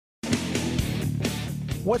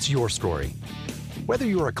What's your story? Whether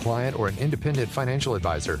you're a client or an independent financial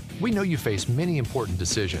advisor, we know you face many important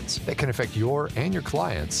decisions that can affect your and your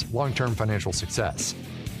clients' long-term financial success.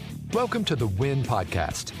 Welcome to the WIN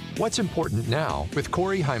Podcast, What's Important Now with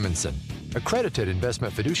Corey Heimensen, accredited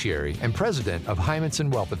investment fiduciary and president of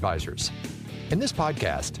Heimensen Wealth Advisors. In this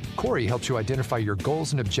podcast, Corey helps you identify your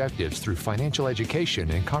goals and objectives through financial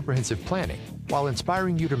education and comprehensive planning, while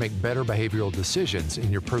inspiring you to make better behavioral decisions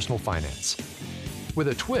in your personal finance. With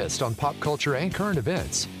a twist on pop culture and current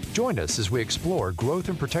events, join us as we explore growth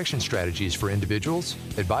and protection strategies for individuals,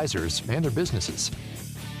 advisors, and their businesses.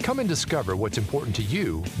 Come and discover what's important to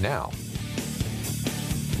you now.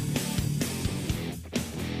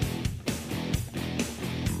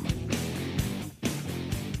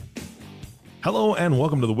 Hello and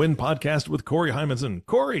welcome to the WIN Podcast with Corey Heimensen.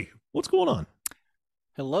 Corey, what's going on?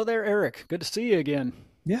 Hello there, Eric. Good to see you again.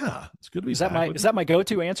 Yeah, it's good to be Is back. that my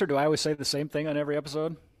go-to answer? Do I always say the same thing on every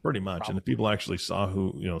episode? Pretty much. Probably. And if people actually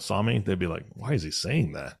saw me, they'd be like, "Why is he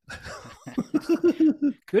saying that?"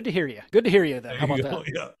 Good to hear you. Good to hear you then. How about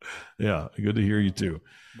that? Yeah. Good to hear you too.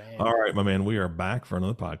 Man. All right, my man. We are back for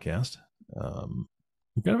another podcast. I'm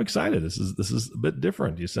kind of excited. This is a bit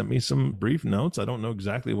different. You sent me some brief notes. I don't know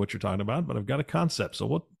exactly what you're talking about, but I've got a concept. So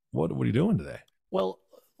what are you doing today? Well,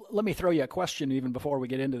 let me throw you a question even before we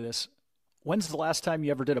get into this. When's the last time you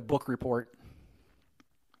ever did a book report?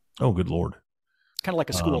 Oh, good Lord. Kind of like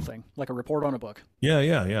a school thing, like a report on a book. Yeah.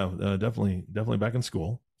 Definitely back in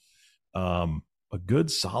school. A good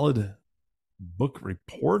solid book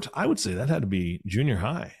report, I would say that had to be junior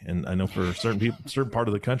high. And I know for certain people, certain part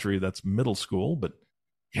of the country, that's middle school, but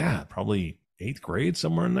yeah, probably 8th grade,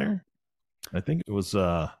 somewhere in there. I think it was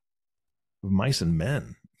Mice and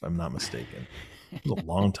Men, if I'm not mistaken. It was a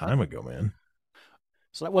long time ago, man.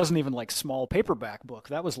 So that wasn't even like small paperback book.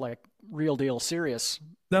 That was like real deal serious.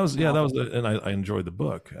 And I enjoyed the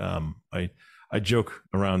book. I joke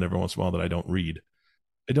around every once in a while that I don't read.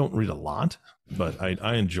 I don't read a lot, but I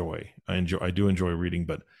do enjoy reading,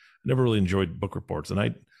 but I never really enjoyed book reports. And I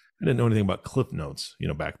didn't know anything about Cliff Notes,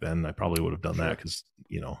 back then. I probably would have done that because,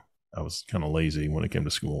 I was kind of lazy when it came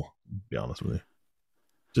to school, to be honest with you.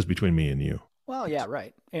 Just between me and you. Well, yeah,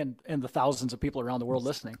 right. And the thousands of people around the world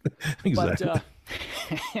listening. Exactly. But,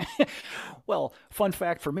 well, fun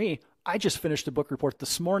fact for me, I just finished a book report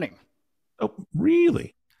this morning. Oh,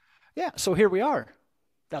 really? Yeah. So here we are.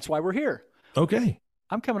 That's why we're here. Okay.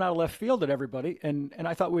 I'm coming out of left field at everybody, and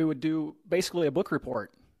I thought we would do basically a book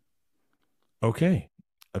report. Okay.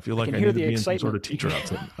 I feel like I need to be in some sort of teacher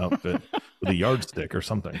outfit with a yardstick or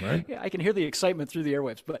something, right? Yeah, I can hear the excitement through the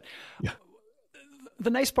airwaves. But yeah. The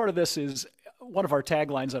nice part of this is one of our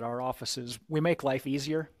taglines at our office is we make life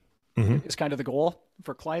easier. Mm-hmm. Is kind of the goal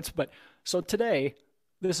for clients. But so today,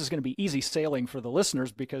 this is going to be easy sailing for the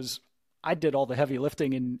listeners because I did all the heavy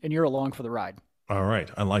lifting and you're along for the ride. All right.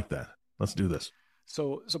 I like that. Let's do this.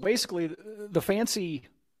 So basically the fancy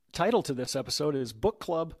title to this episode is Book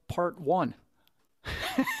Club Part 1.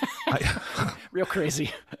 Real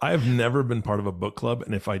crazy. I have never been part of a book club.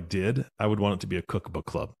 And if I did, I would want it to be a cookbook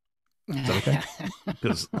club. Is that okay?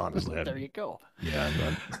 Because honestly, there you go.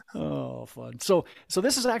 Yeah. Oh, fun. So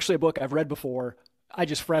this is actually a book I've read before. I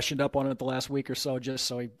just freshened up on it the last week or so, just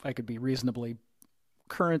so I could be reasonably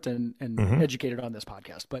current and educated on this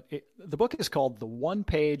podcast. But the book is called The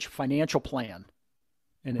One-Page Financial Plan.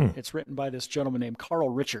 And it's written by this gentleman named Carl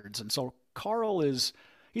Richards. And so Carl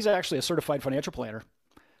he's actually a certified financial planner.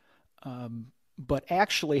 But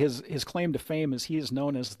actually his claim to fame is he is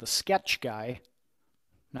known as the sketch guy.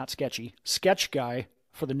 Not sketchy, sketch guy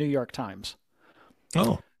for the New York Times.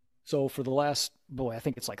 Oh. So for the last, I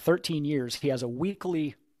think it's like 13 years, he has a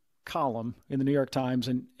weekly column in the New York Times,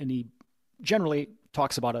 and he generally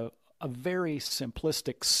talks about a very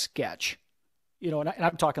simplistic sketch. And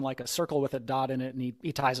I'm talking like a circle with a dot in it, and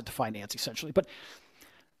he ties it to finance, essentially. But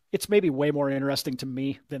it's maybe way more interesting to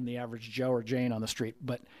me than the average Joe or Jane on the street.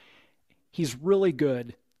 But he's really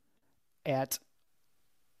good at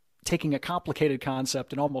taking a complicated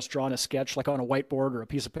concept and almost drawing a sketch like on a whiteboard or a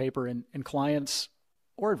piece of paper, and clients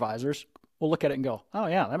or advisors will look at it and go, oh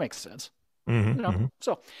yeah, that makes sense.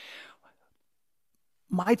 So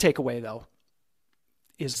my takeaway though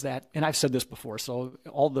is that, and I've said this before, so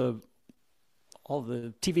all the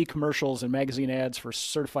TV commercials and magazine ads for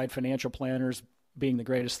certified financial planners being the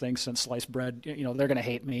greatest thing since sliced bread, they're going to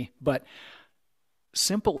hate me, but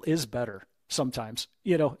simple is better. Sometimes,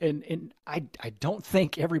 and I don't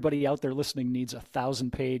think everybody out there listening needs a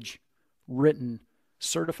 1,000-page written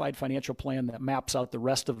certified financial plan that maps out the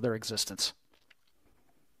rest of their existence.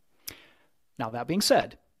 Now, that being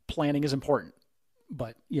said, planning is important,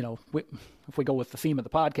 But, if we go with the theme of the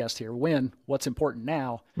podcast here, what's important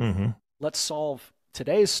now, let's solve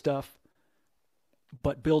today's stuff,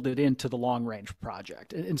 but build it into the long range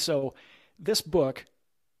project. And so this book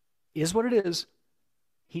is what it is.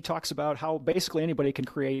 He talks about how basically anybody can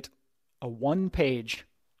create a 1-page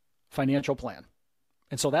financial plan.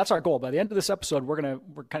 And so that's our goal. By the end of this episode, we're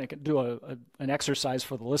kind of do an exercise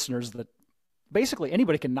for the listeners that basically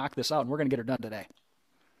anybody can knock this out, and we're going to get it done today.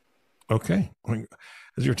 Okay.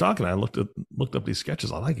 As you're talking, I looked up these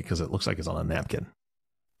sketches. I like it because it looks like it's on a napkin.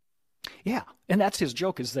 Yeah. And that's his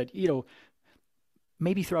joke, is that,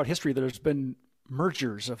 maybe throughout history, there's been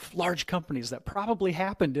mergers of large companies that probably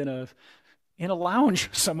happened in a lounge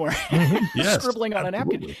somewhere, yes, scribbling on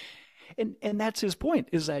absolutely. a napkin. And that's his point,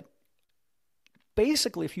 is that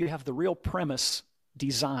basically if you have the real premise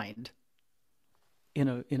designed in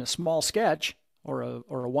a small sketch or a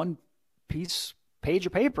 1-piece page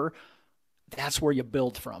of paper, that's where you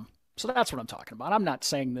build from. So that's what I'm talking about. I'm not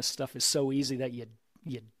saying this stuff is so easy that you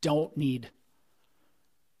don't need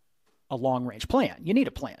a long-range plan. You need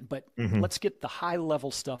a plan, but let's get the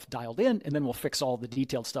high-level stuff dialed in, and then we'll fix all the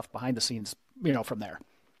detailed stuff behind the scenes, from there.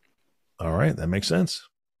 All right, that makes sense.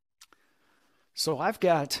 So I've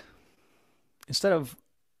got, instead of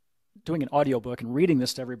doing an audiobook and reading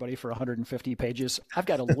this to everybody for 150 pages, I've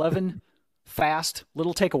got 11 fast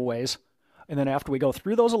little takeaways. And then after we go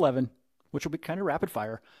through those 11, which will be kind of rapid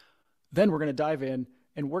fire, then we're going to dive in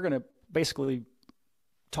and we're going to basically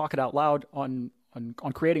talk it out loud on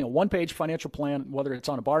creating a 1-page financial plan, whether it's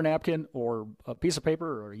on a bar napkin or a piece of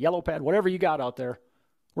paper or a yellow pad, whatever you got out there.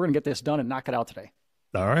 We're going to get this done and knock it out today.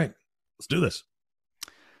 All right, let's do this.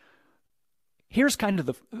 Here's kind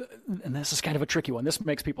of and this is kind of a tricky one. This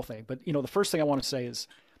makes people think, but the first thing I want to say is,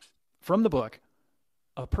 from the book,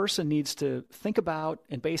 a person needs to think about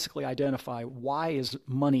and basically identify, why is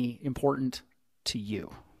money important to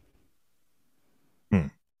you?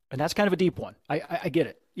 And that's kind of a deep one. I get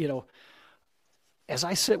it. As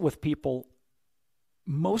I sit with people,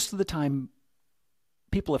 most of the time,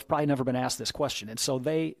 people have probably never been asked this question. And so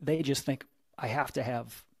they just think, I have to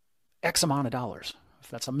have X amount of dollars, if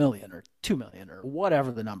that's $1 million or $2 million or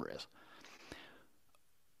whatever the number is.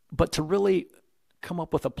 But to really come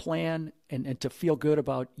up with a plan and to feel good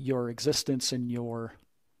about your existence and your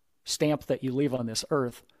stamp that you leave on this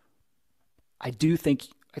earth, I think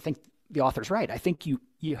the author's right. I think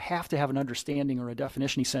you have to have an understanding or a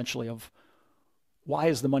definition, essentially, of why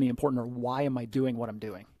is the money important, or why am I doing what I'm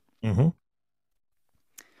doing? And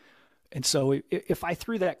so if I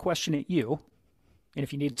threw that question at you, and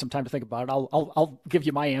if you need some time to think about it, I'll give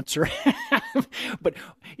you my answer. But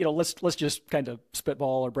let's just kind of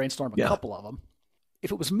spitball or brainstorm a couple of them.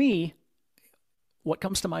 If it was me, what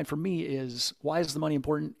comes to mind for me is, why is the money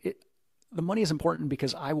important? The money is important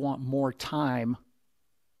because I want more time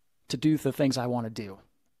to do the things I want to do.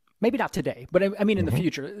 Maybe not today, but I mean in the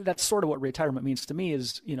future. That's sort of what retirement means to me,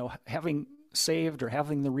 is, having saved or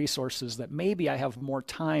having the resources that maybe I have more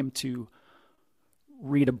time to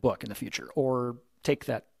read a book in the future, or take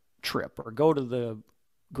that trip, or go to the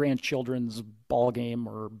grandchildren's ball game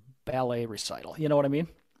or ballet recital. You know what I mean?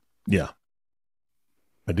 Yeah,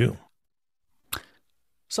 I do.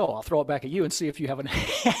 So I'll throw it back at you and see if you have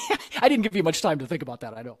I didn't give you much time to think about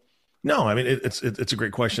that, I know. No, I mean, it's a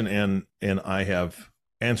great question. And I have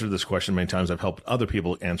answered this question many times. I've helped other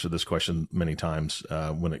people answer this question many times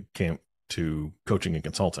when it came to coaching and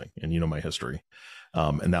consulting, and my history.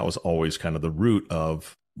 And that was always kind of the root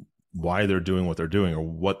of why they're doing what they're doing, or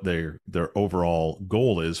what their overall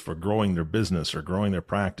goal is for growing their business or growing their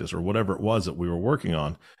practice, or whatever it was that we were working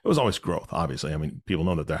on. It was always growth, obviously. I mean, people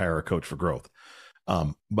know that they hire a coach for growth.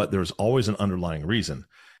 But there's always an underlying reason.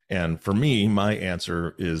 And for me, my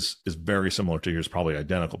answer is very similar to yours, probably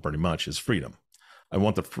identical pretty much, is freedom. I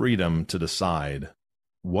want the freedom to decide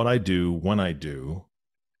what I do, when I do,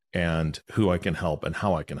 and who I can help and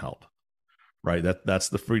how I can help. Right. That's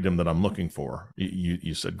the freedom that I'm looking for.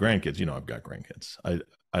 You said grandkids. I've got grandkids.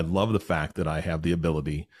 I love the fact that I have the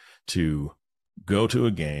ability to go to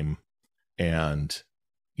a game, and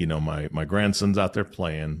my grandson's out there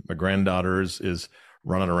playing. My granddaughter is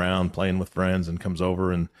running around playing with friends, and comes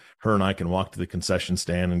over, and her and I can walk to the concession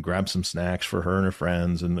stand and grab some snacks for her and her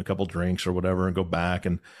friends and a couple drinks or whatever, and go back.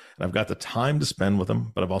 And I've got the time to spend with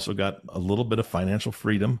them, but I've also got a little bit of financial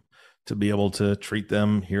freedom to be able to treat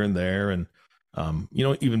them here and there. And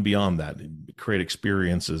even beyond that, create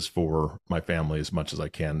experiences for my family as much as I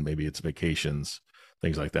can. Maybe it's vacations,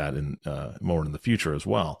 things like that, and more in the future as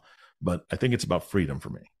well. But I think it's about freedom for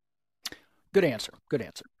me. Good answer. Good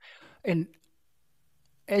answer. And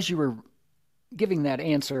as you were giving that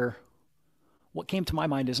answer, what came to my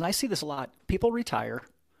mind is, and I see this a lot, people retire,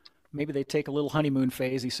 maybe they take a little honeymoon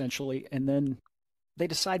phase essentially, and then they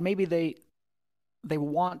decide maybe they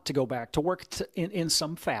want to go back to work in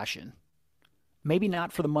some fashion. Maybe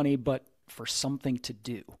not for the money, but for something to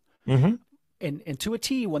do. Mm-hmm. And to a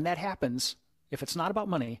T, when that happens, if it's not about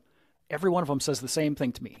money, every one of them says the same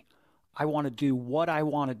thing to me. I want to do what I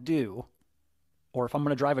want to do. Or if I'm going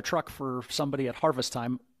to drive a truck for somebody at harvest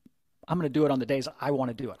time, I'm going to do it on the days I want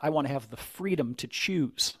to do it. I want to have the freedom to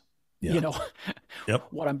choose, Yep.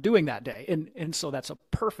 what I'm doing that day. And so that's a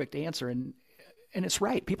perfect answer. And it's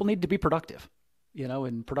right. People need to be productive,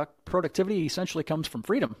 and productivity essentially comes from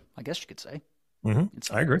freedom, I guess you could say.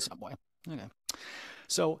 Mm-hmm. I agree. In some way. Okay.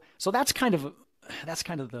 So that's kind of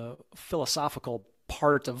the philosophical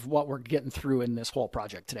part of what we're getting through in this whole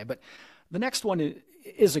project today. But the next one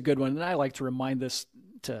is a good one. And I like to remind this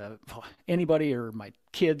to anybody or my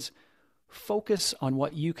kids: focus on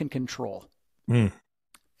what you can control.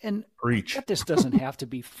 And Preach. this doesn't have to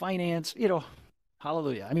be finance,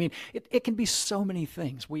 hallelujah. I mean, it can be so many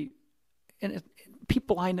things.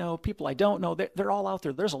 People I know, people I don't know, they're all out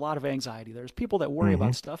there. There's a lot of anxiety. There's people that worry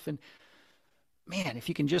about stuff. And man, if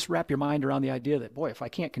you can just wrap your mind around the idea that, boy, if I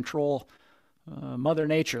can't control Mother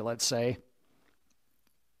Nature, let's say,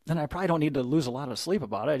 then I probably don't need to lose a lot of sleep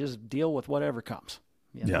about it. I just deal with whatever comes.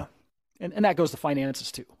 Yeah. And that goes to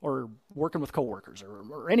finances too, or working with coworkers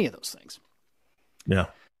or any of those things. Yeah.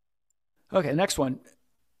 Okay, next one.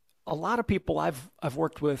 A lot of people I've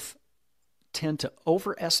worked with tend to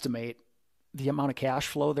overestimate the amount of cash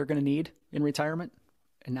flow they're going to need in retirement.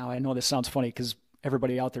 And now I know this sounds funny because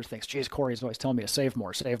everybody out there thinks, geez, Corey's always telling me to save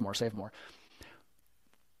more, save more, save more.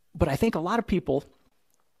 But I think a lot of people,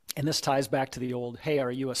 and this ties back to the old, hey,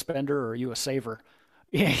 are you a spender or are you a saver?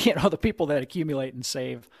 The people that accumulate and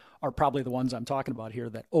save are probably the ones I'm talking about here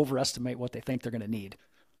that overestimate what they think they're going to need.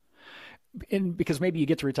 And because maybe you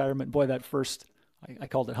get to retirement, boy, that first, I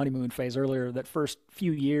called it honeymoon phase earlier, that first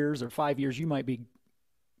few years or 5 years, you might be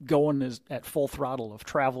going at full throttle of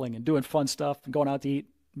traveling and doing fun stuff and going out to eat.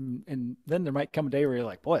 And then there might come a day where you're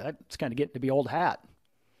like, boy, that's kind of getting to be old hat.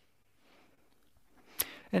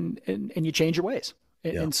 And you change your ways.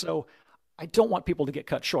 And so I don't want people to get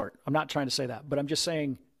cut short. I'm not trying to say that, but I'm just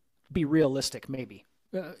saying be realistic maybe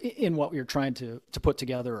in what you're trying to put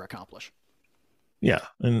together or accomplish. Yeah.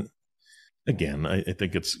 And again, I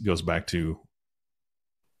think it goes back to,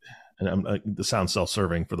 and this sounds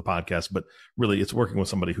self-serving for the podcast, but really it's working with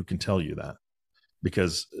somebody who can tell you that,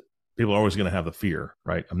 because people are always going to have the fear,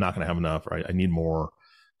 right? I'm not going to have enough, right? I need more.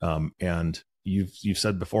 And you've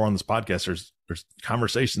said before on this podcast, there's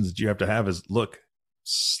conversations that you have to have is, look,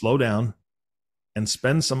 slow down and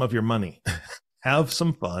spend some of your money, have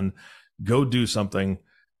some fun, go do something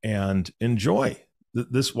and enjoy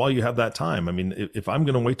this while you have that time. I mean, if I'm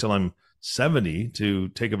going to wait till I'm 70 to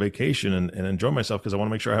take a vacation and enjoy myself because I want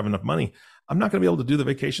to make sure I have enough money, I'm not going to be able to do the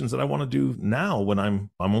vacations that I want to do now when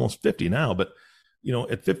I'm almost 50 now. But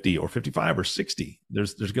at 50 or 55 or 60,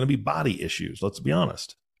 there's going to be body issues. Let's be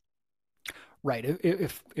honest. Right.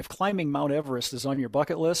 If climbing Mount Everest is on your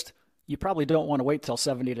bucket list, you probably don't want to wait till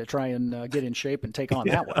 70 to try and get in shape and take on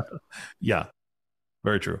that one. Yeah,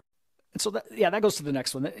 very true. And so that goes to the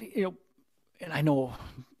next one. And I know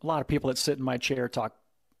a lot of people that sit in my chair talk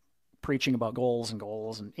preaching about goals and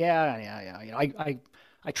I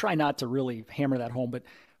try not to really hammer that home, but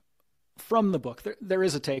from the book, there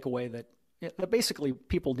is a takeaway that basically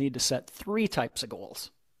people need to set 3 types of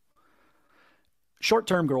goals.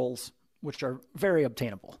 Short-term goals, which are very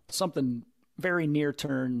obtainable, something very near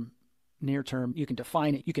term, you can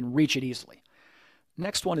define it, you can reach it easily.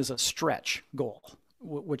 Next one is a stretch goal,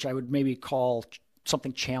 which I would maybe call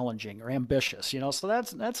something challenging or ambitious, so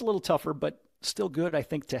that's a little tougher, but still good, I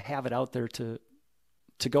think, to have it out there to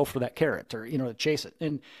go for that carrot or, to chase it.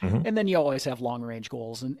 And then you always have long range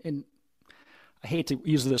goals. And I hate to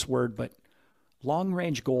use this word, but long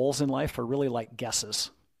range goals in life are really like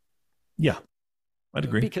guesses. Yeah, I'd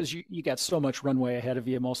agree. Because you got so much runway ahead of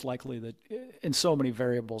you, most likely, that in so many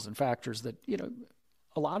variables and factors that,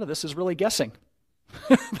 a lot of this is really guessing.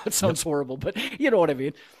 That sounds horrible, but you know what I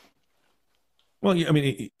mean? Well, I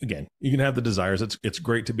mean, again, you can have the desires. It's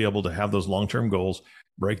great to be able to have those long-term goals,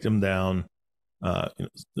 break them down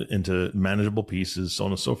into manageable pieces, so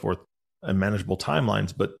on and so forth, and manageable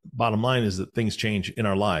timelines. But bottom line is that things change in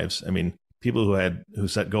our lives. I mean, people who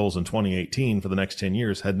set goals in 2018 for the next 10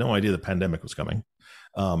 years had no idea the pandemic was coming.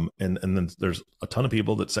 And then there's a ton of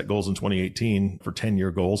people that set goals in 2018 for 10-year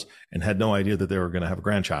goals and had no idea that they were going to have a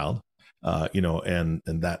grandchild. And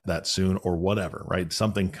that soon or whatever, right?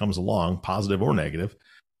 Something comes along, positive or negative,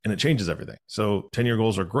 and it changes everything. So 10-year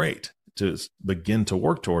goals are great. to begin to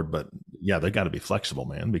work toward. But yeah, they got to be flexible,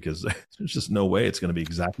 man, because there's just no way it's going to be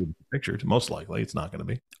exactly pictured. Most likely it's not going to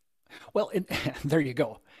be. Well, there you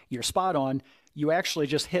go. You're spot on. You actually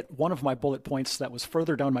just hit one of my bullet points that was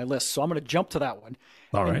further down my list. So I'm going to jump to that one.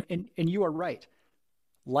 All right. And you are right.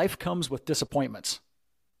 Life comes with disappointments.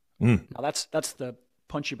 Now that's the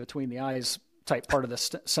punch you between the eyes type part of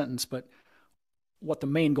this sentence. But what the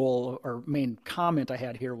main goal or main comment I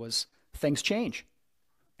had here was things change,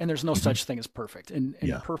 and there's no such thing as perfect. And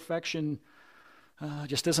perfection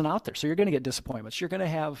just isn't out there. So you're going to get disappointments. You're going to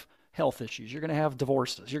have health issues. You're going to have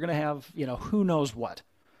divorces. You're going to have, who knows what.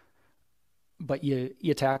 But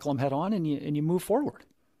you tackle them head on and you move forward.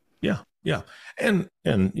 Yeah. Yeah. And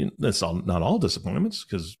that's not all disappointments,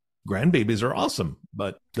 because grandbabies are awesome,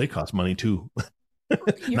 but they cost money too.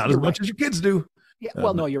 Not as much as your kids do. Yeah.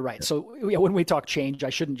 Well, no, you're right. So when we talk change,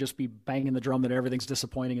 I shouldn't just be banging the drum that everything's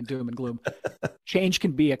disappointing and doom and gloom. Change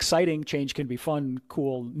can be exciting. Change can be fun,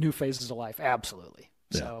 cool, new phases of life. Absolutely.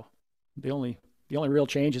 Yeah. So the only real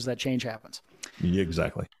change is that change happens. Yeah,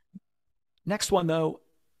 exactly. Next one, though,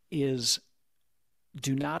 is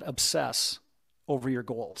do not obsess over your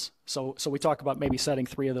goals. So we talk about maybe setting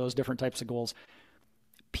 3 of those different types of goals.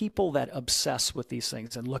 People that obsess with these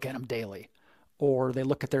things and look at them daily, or they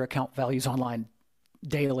look at their account values online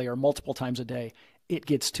daily or multiple times a day, it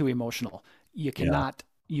gets too emotional. You cannot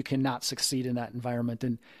succeed in that environment.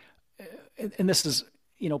 And this is,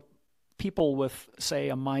 people with, say,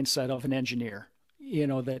 a mindset of an engineer,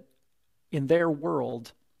 that in their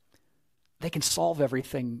world, they can solve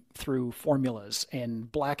everything through formulas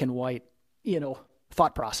and black and white,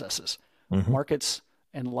 thought processes. Markets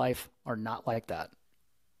and life are not like that.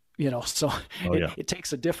 So it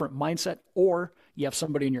takes a different mindset, or you have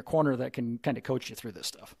somebody in your corner that can kind of coach you through this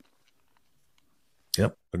stuff.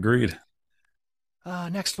 Yep. Agreed.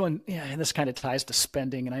 Next one. Yeah. And this kind of ties to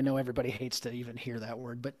spending. And I know everybody hates to even hear that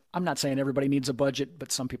word, but I'm not saying everybody needs a budget,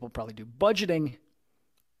 but some people probably do. Budgeting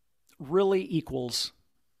really equals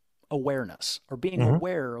awareness, or being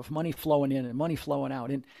aware of money flowing in and money flowing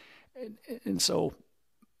out. And so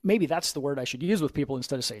maybe that's the word I should use with people.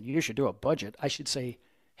 Instead of saying you should do a budget, I should say,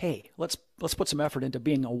 hey, let's put some effort into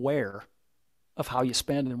being aware of how you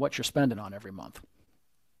spend and what you're spending on every month.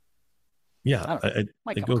 Yeah,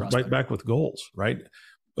 it goes right back with goals, right?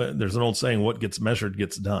 There's an old saying, what gets measured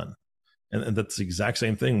gets done. And that's the exact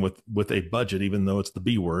same thing with a budget, even though it's the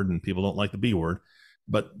B word and people don't like the B word.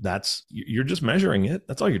 But you're just measuring it.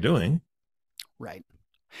 That's all you're doing. Right.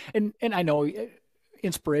 And I know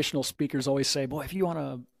inspirational speakers always say, boy, if you want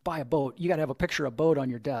to buy a boat, you got to have a picture of a boat on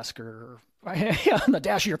your desk or on the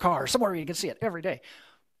dash of your car, somewhere where you can see it every day.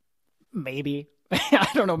 Maybe. I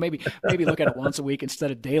don't know. Maybe look at it once a week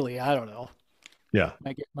instead of daily. I don't know. Yeah.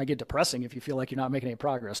 Might get depressing if you feel like you're not making any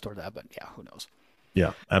progress toward that, but yeah, who knows?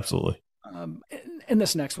 Yeah, absolutely. And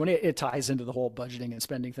this next one, it ties into the whole budgeting and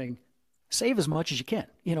spending thing. Save as much as you can.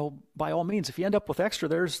 By all means, if you end up with extra,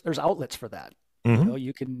 there's outlets for that.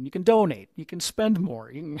 You can donate, you can spend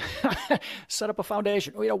more, you can set up a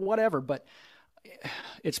foundation, whatever. But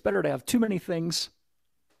it's better to have too many things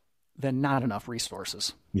than not enough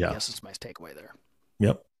resources. Yeah. I guess it's my takeaway there.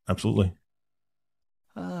 Yep, absolutely.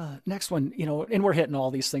 Next one, and we're hitting all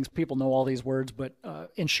these things. People know all these words, but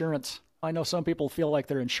insurance. I know some people feel like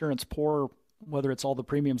they're insurance poor, whether it's all the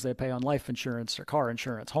premiums they pay on life insurance or car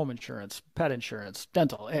insurance, home insurance, pet insurance,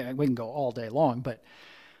 dental. We can go all day long, but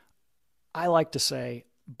I like to say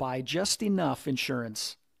buy just enough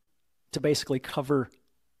insurance to basically cover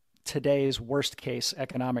today's worst case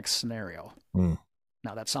economic scenario.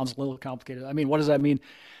 Now that sounds a little complicated. I mean, what does that mean?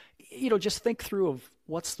 Just think through of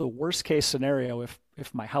what's the worst case scenario if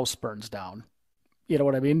my house burns down. You know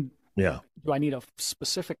what I mean? Yeah. Do I need a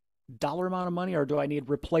specific dollar amount of money, or do I need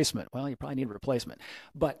replacement? Well, you probably need replacement,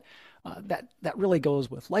 but that really goes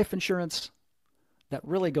with life insurance. That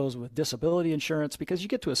really goes with disability insurance, because you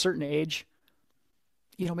get to a certain age,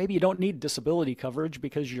 maybe you don't need disability coverage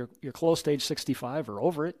because you're close to age 65 or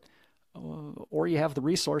over it, or you have the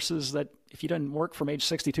resources that if you didn't work from age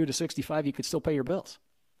 62 to 65, you could still pay your bills.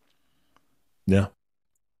 Yeah.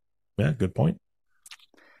 Yeah. Good point.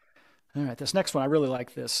 All right. This next one, I really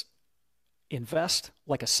like this. Invest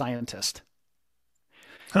like a scientist.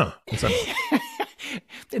 Huh.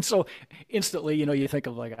 And so instantly, you think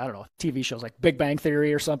of like, I don't know, TV shows like Big Bang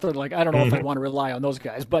Theory or something. Like, I don't know if I'd want to rely on those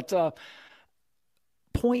guys, but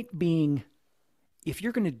point being, if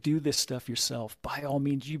you're going to do this stuff yourself, by all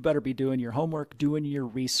means, you better be doing your homework, doing your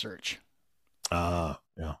research. Yeah.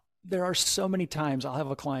 There are so many times I'll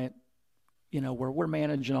have a client, where we're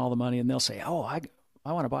managing all the money, and they'll say, oh, I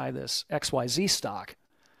want to buy this XYZ stock.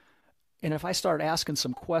 And if I start asking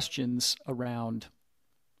some questions around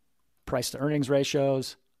price to earnings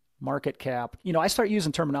ratios, market cap. I start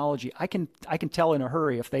using terminology. I can tell in a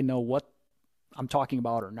hurry if they know what I'm talking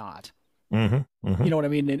about or not. Mm-hmm. Mm-hmm. You know what I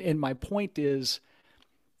mean? And my point is,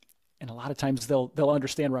 and a lot of times they'll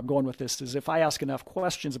understand where I'm going with this, is if I ask enough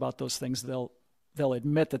questions about those things, they'll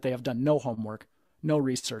admit that they have done no homework, no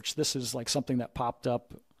research. This is like something that popped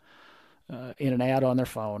up in an ad on their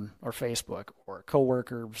phone or Facebook, or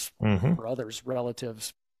coworkers Mm-hmm. or others,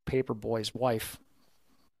 relatives, paper boy's wife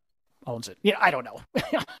owns it. Yeah, I don't know.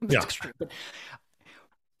 Yeah. Extreme. But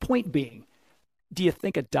point being, do you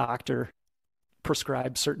think a doctor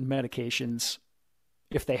prescribes certain medications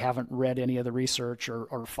if they haven't read any of the research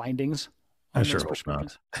or findings on those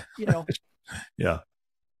prescriptions? Yeah.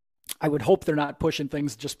 I would hope they're not pushing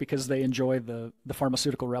things just because they enjoy the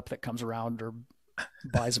pharmaceutical rep that comes around or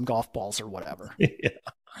buys them golf balls or whatever. Yeah.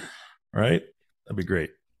 Right. That'd be great.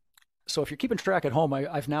 So if you're keeping track at home,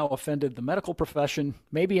 I've now offended the medical profession,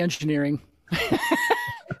 maybe engineering.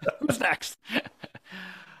 Who's next?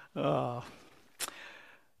 And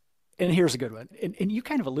here's a good one. And you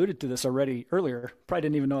kind of alluded to this already earlier. Probably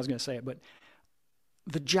didn't even know I was going to say it, but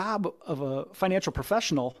the job of a financial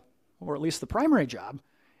professional, or at least the primary job,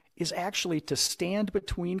 is actually to stand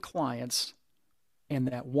between clients and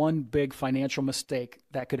that one big financial mistake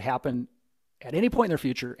that could happen at any point in their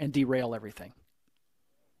future and derail everything.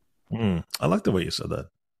 I like the way you said that.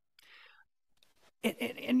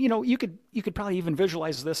 And you could probably even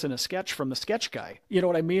visualize this in a sketch from the sketch guy. You know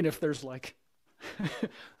what I mean? If there's like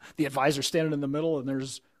the advisor standing in the middle and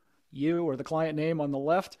there's you or the client name on the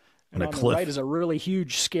left, and on the right is a really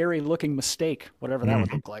huge, scary looking mistake, whatever that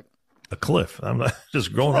would look like. A cliff. I'm not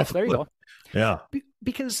just going off. There you go. Yeah.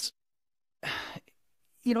 Because,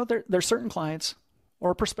 there's certain clients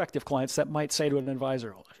or prospective clients that might say to an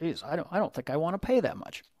advisor, "Oh, geez, I don't think I want to pay that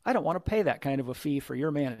much. I don't want to pay that kind of a fee for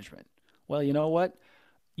your management." Well, you know what?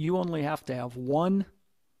 You only have to have one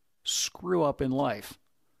screw up in life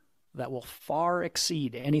that will far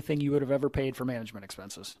exceed anything you would have ever paid for management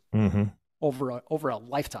expenses over a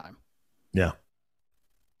lifetime. Yeah.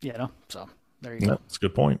 So there you go. That's a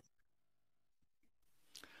good point.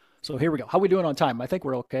 So here we go. How are we doing on time? I think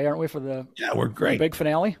we're okay, aren't we, for the we're great. Big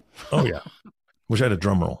finale? Oh, yeah. Wish I had a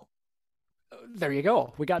drum roll. There you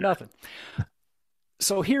go. We got nothing.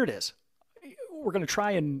 So here it is. We're going to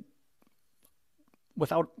try and,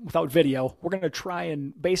 without video, we're going to try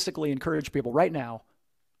and basically encourage people right now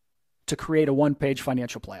to create a one-page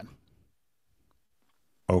financial plan.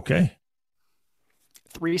 Okay.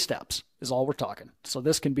 3 steps is all we're talking. So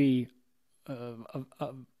this can be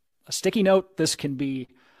a sticky note. This can be,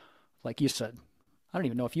 like you said, I don't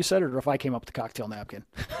even know if you said it or if I came up with the cocktail napkin.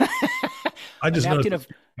 I just noticed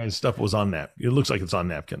kind of stuff was on napkin. It looks like it's on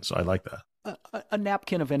napkin, so I like that. A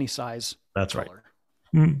napkin of any size. That's color,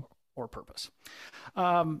 right. Or purpose.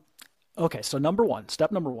 Okay, so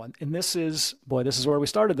step number one, and this is where we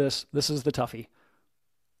started this. This is the toughie.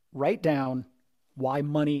 Write down why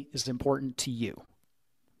money is important to you.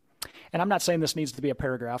 And I'm not saying this needs to be a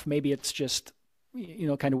paragraph. Maybe it's just,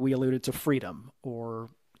 kind of, we alluded to freedom or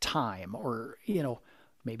time, or,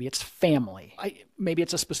 maybe it's family. Maybe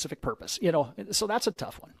it's a specific purpose, so that's a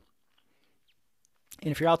tough one.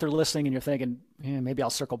 And if you're out there listening and you're thinking, maybe I'll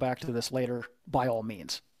circle back to this later, by all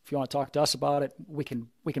means. If you want to talk to us about it, we can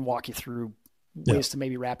walk you through ways to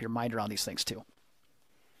maybe wrap your mind around these things too.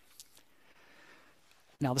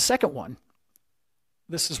 Now, the second one,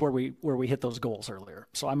 this is where we hit those goals earlier.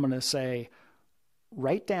 So I'm going to say,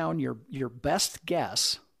 write down your best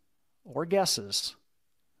guess or guesses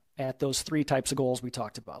at those 3 types of goals we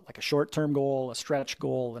talked about, like a short-term goal, a stretch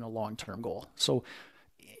goal, and a long-term goal. So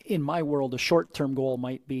in my world, a short-term goal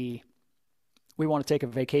might be, we want to take a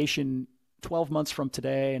vacation 12 months from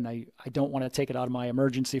today, and I don't want to take it out of my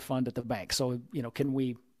emergency fund at the bank. So, can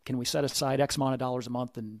we set aside X amount of dollars a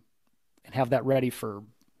month and have that ready for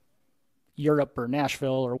Europe or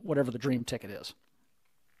Nashville or whatever the dream ticket is?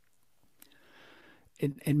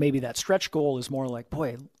 And maybe that stretch goal is more like,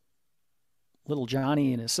 boy, little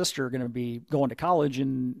Johnny and his sister are going to be going to college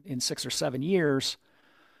in 6 or 7 years,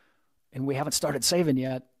 and we haven't started saving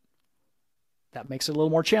yet. That makes it a little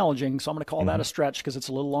more challenging. So I'm going to call that a stretch because it's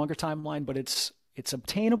a little longer timeline, but it's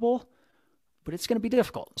obtainable, but it's going to be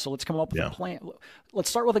difficult. So let's come up with a plan. Let's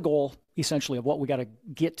start with a goal, essentially, of what we got to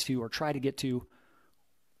get to or try to get to,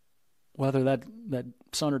 whether that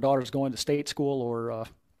son or daughter is going to state school or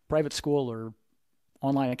private school or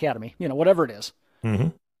online academy, whatever it is,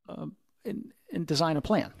 and design a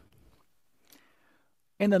plan.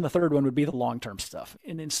 And then the third one would be the long-term stuff.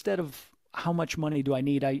 And instead of how much money do I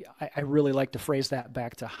need, I really like to phrase that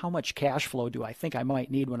back to how much cash flow do I think I might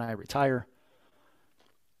need when I retire?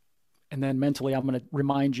 And then mentally, I'm going to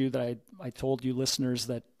remind you that I told you listeners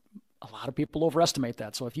that a lot of people overestimate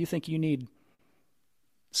that. So if you think you need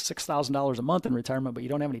 $6,000 a month in retirement, but you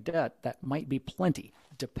don't have any debt, that might be plenty,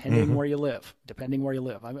 depending where you live. Depending where you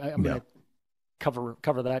live, I'm going to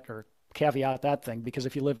cover that or caveat that thing, because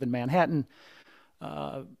if you live in Manhattan,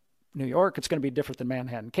 New York, it's going to be different than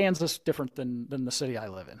Manhattan. Kansas, different than the city I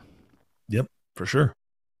live in. Yep, for sure.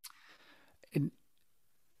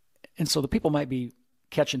 And so the people might be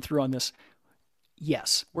catching through on this.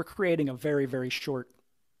 Yes, we're creating a very, very short,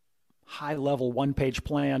 high-level one-page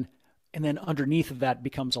plan. And then underneath of that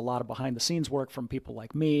becomes a lot of behind the scenes work from people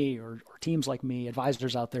like me or teams like me,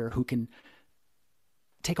 advisors out there who can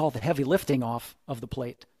take all the heavy lifting off of the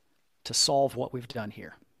plate to solve what we've done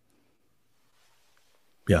here.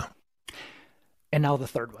 Yeah. And now the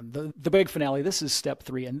third one, the big finale. This is step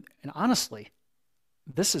 3. And honestly,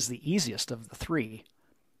 this is the easiest of the 3.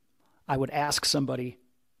 I would ask somebody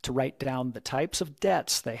to write down the types of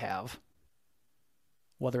debts they have,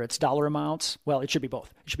 whether it's dollar amounts. Well, it should be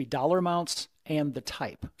both. It should be dollar amounts and the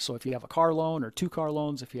type. So if you have a car loan or 2 car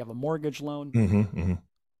loans, if you have a mortgage loan,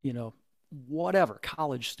 whatever,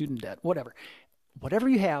 college student debt, whatever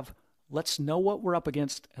you have, let's know what we're up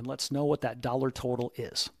against and let's know what that dollar total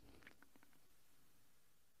is.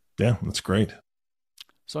 Yeah, that's great.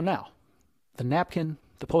 So now the napkin,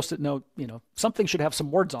 the Post-it note, something should have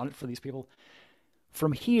some words on it for these people.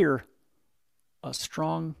 From here, a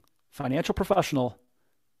strong financial professional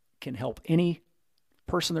can help any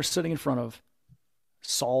person they're sitting in front of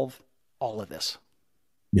solve all of this.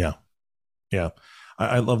 Yeah. Yeah.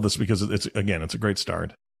 I love this because it's a great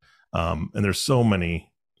start. And there's so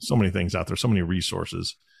many things out there, so many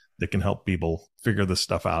resources that can help people figure this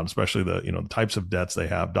stuff out, especially the types of debts they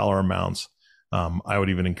have, dollar amounts. I would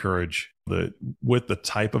even encourage with the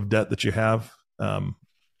type of debt that you have,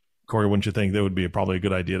 Corey, wouldn't you think that would be probably a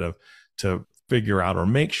good idea to figure out or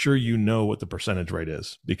make sure you know what the percentage rate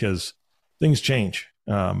is, because things change,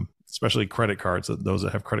 especially credit cards. Those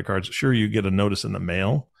that have credit cards, sure, you get a notice in the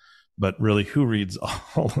mail, but really, who reads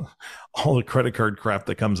all the credit card crap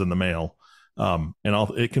that comes in the mail?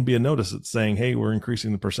 It can be a notice that's saying, hey, we're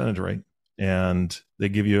increasing the percentage rate. And they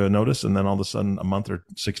give you a notice, and then all of a sudden, a month or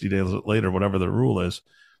 60 days later, whatever the rule is,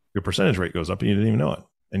 your percentage rate goes up and you didn't even know it.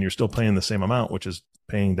 And you're still paying the same amount, which is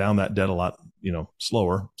paying down that debt a lot,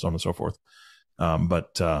 slower, so on and so forth.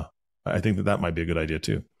 But I think that might be a good idea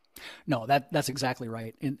too. No, that's exactly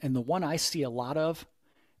right. And the one I see a lot of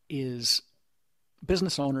is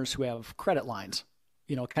business owners who have credit lines,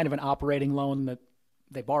 kind of an operating loan that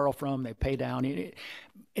they borrow from, they pay down,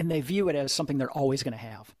 and they view it as something they're always going to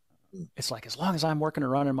have. It's like, as long as I'm working or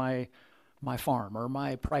running my farm or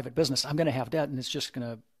my private business, I'm going to have debt, and it's just going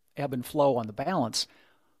to ebb and flow on the balance.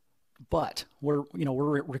 But we're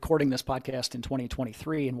recording this podcast in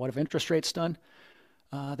 2023, and what have interest rates done?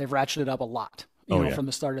 They've ratcheted up a lot, from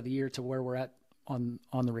the start of the year to where we're at on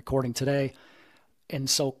the recording today. And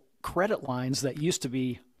so credit lines that used to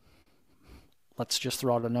be, let's just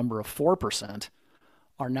throw out a number of 4%,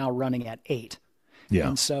 are now running at 8%. Yeah.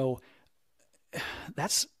 And so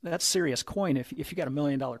that's serious coin. If you got $1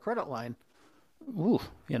 million credit line,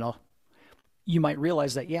 you might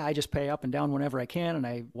realize that, I just pay up and down whenever I can,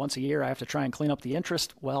 and once a year I have to try and clean up the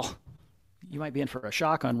interest. Well, you might be in for a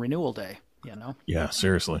shock on renewal day, Yeah,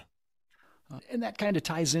 seriously. And that kind of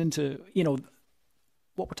ties into,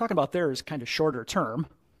 what we're talking about there is kind of shorter term,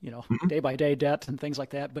 day by day debt and things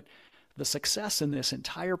like that. But the success in this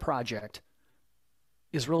entire project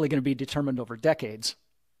is really going to be determined over decades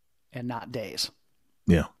and not days.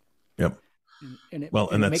 Yeah. Yep. And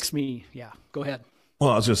it makes me, go ahead. Well,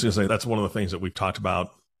 I was just going to say, that's one of the things that we've talked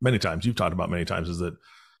about many times. You've talked about many times, is that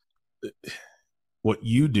what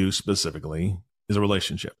you do specifically is a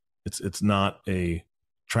relationship. It's not a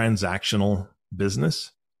transactional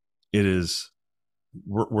business. It is,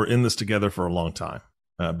 we're in this together for a long time,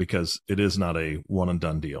 because it is not a one and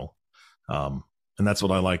done deal. And that's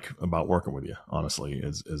what I like about working with you, honestly,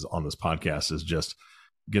 is on this podcast, is just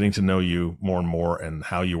getting to know you more and more, and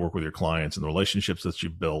how you work with your clients and the relationships that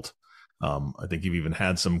you've built. I think you've even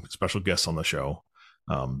had some special guests on the show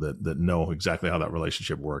that know exactly how that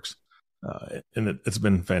relationship works. And it's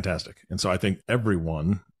been fantastic. And so I think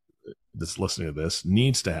everyone that's listening to this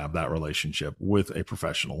needs to have that relationship with a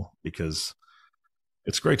professional, because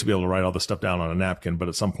it's great to be able to write all this stuff down on a napkin, but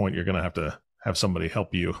at some point you're going to have somebody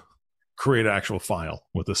help you create an actual file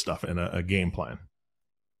with this stuff in a game plan.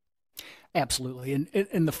 Absolutely.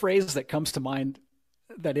 And the phrase that comes to mind,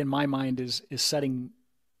 that in my mind is setting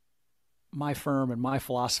my firm and my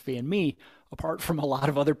philosophy and me apart from a lot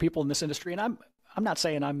of other people in this industry. And I'm not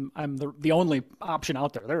saying I'm the only option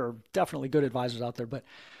out there. There are definitely good advisors out there, but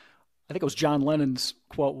I think it was John Lennon's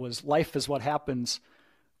quote was, "Life is what happens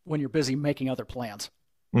when you're busy making other plans."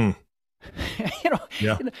 Mm.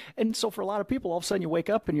 Yeah. And so for a lot of people, all of a sudden you wake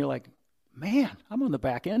up and you're like, man, I'm on the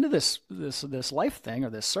back end of this life thing or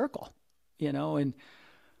this circle, and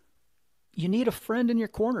you need a friend in your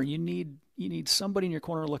corner. You need somebody in your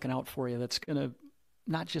corner looking out for you that's going to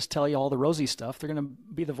not just tell you all the rosy stuff. They're going to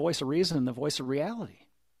be the voice of reason and the voice of reality.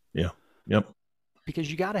 Yeah. Yep.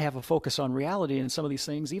 Because you got to have a focus on reality in some of these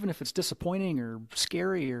things, even if it's disappointing or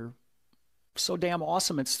scary or so damn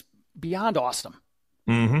awesome, it's beyond awesome.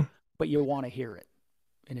 Mm-hmm. But you want to hear it.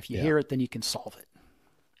 And if you hear it, then you can solve it.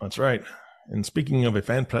 That's right. And speaking of a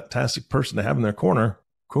fantastic person to have in their corner,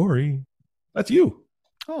 Corey, that's you.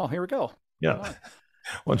 Oh, here we go. Yeah.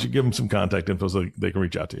 Why don't you give them some contact info so they can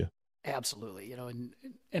reach out to you? Absolutely.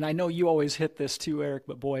 And I know you always hit this too, Eric,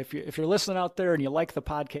 but boy, if you're listening out there and you like the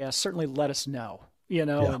podcast, certainly let us know,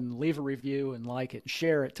 and leave a review and like it and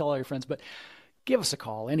share it, tell all your friends, but give us a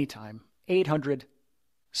call anytime,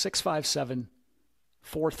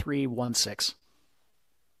 800-657-4316.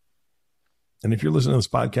 And if you're listening to this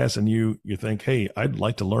podcast and you think, hey, I'd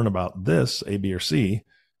like to learn about this, A, B, or C,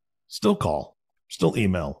 still call, still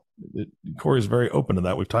email. Corey's very open to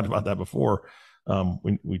that. We've talked about that before.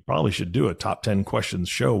 We probably should do a top 10 questions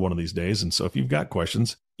show one of these days. And so if you've got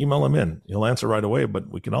questions, email him in. He'll answer right away,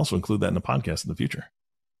 but we can also include that in the podcast in the future.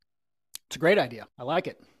 It's a great idea. I like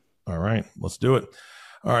it. All right, let's do it.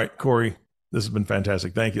 All right, Corey, this has been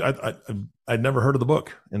fantastic. Thank you. I'd never heard of the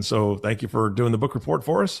book. And so thank you for doing the book report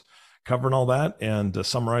for us, covering all that and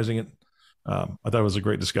summarizing it. I thought it was a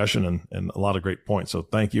great discussion and a lot of great points. So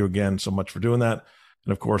thank you again so much for doing that.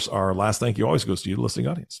 And of course, our last thank you always goes to you, the listening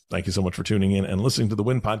audience. Thank you so much for tuning in and listening to the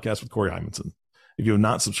Win Podcast with Corey Heimensen. If you have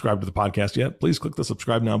not subscribed to the podcast yet, please click the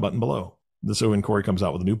subscribe now button below. This way, when Corey comes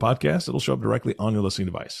out with a new podcast, it'll show up directly on your listening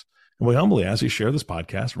device. And we humbly ask you to share this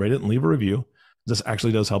podcast, rate it, and leave a review. This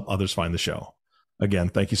actually does help others find the show. Again,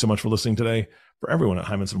 thank you so much for listening today. For everyone at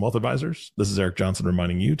Heimensen Wealth Advisors, this is Eric Johnson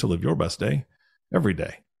reminding you to live your best day every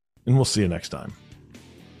day. And we'll see you next time.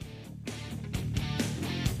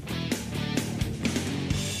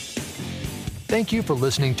 Thank you for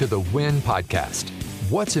listening to the Win Podcast.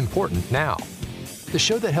 What's important now? The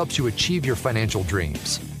show that helps you achieve your financial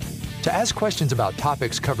dreams. To ask questions about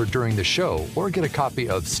topics covered during the show or get a copy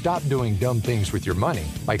of Stop Doing Dumb Things with Your Money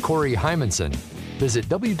by Corey Heimensen, visit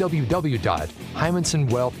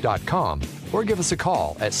www.heimensenwealth.com or give us a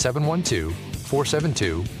call at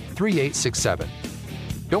 712-472-3867.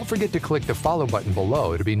 Don't forget to click the follow button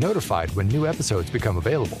below to be notified when new episodes become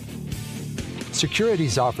available.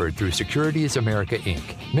 Securities offered through Securities America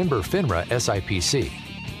Inc., member FINRA SIPC.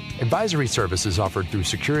 Advisory services offered through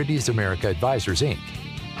Securities America Advisors Inc.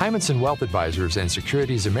 Heimensen Wealth Advisors and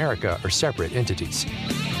Securities America are separate entities.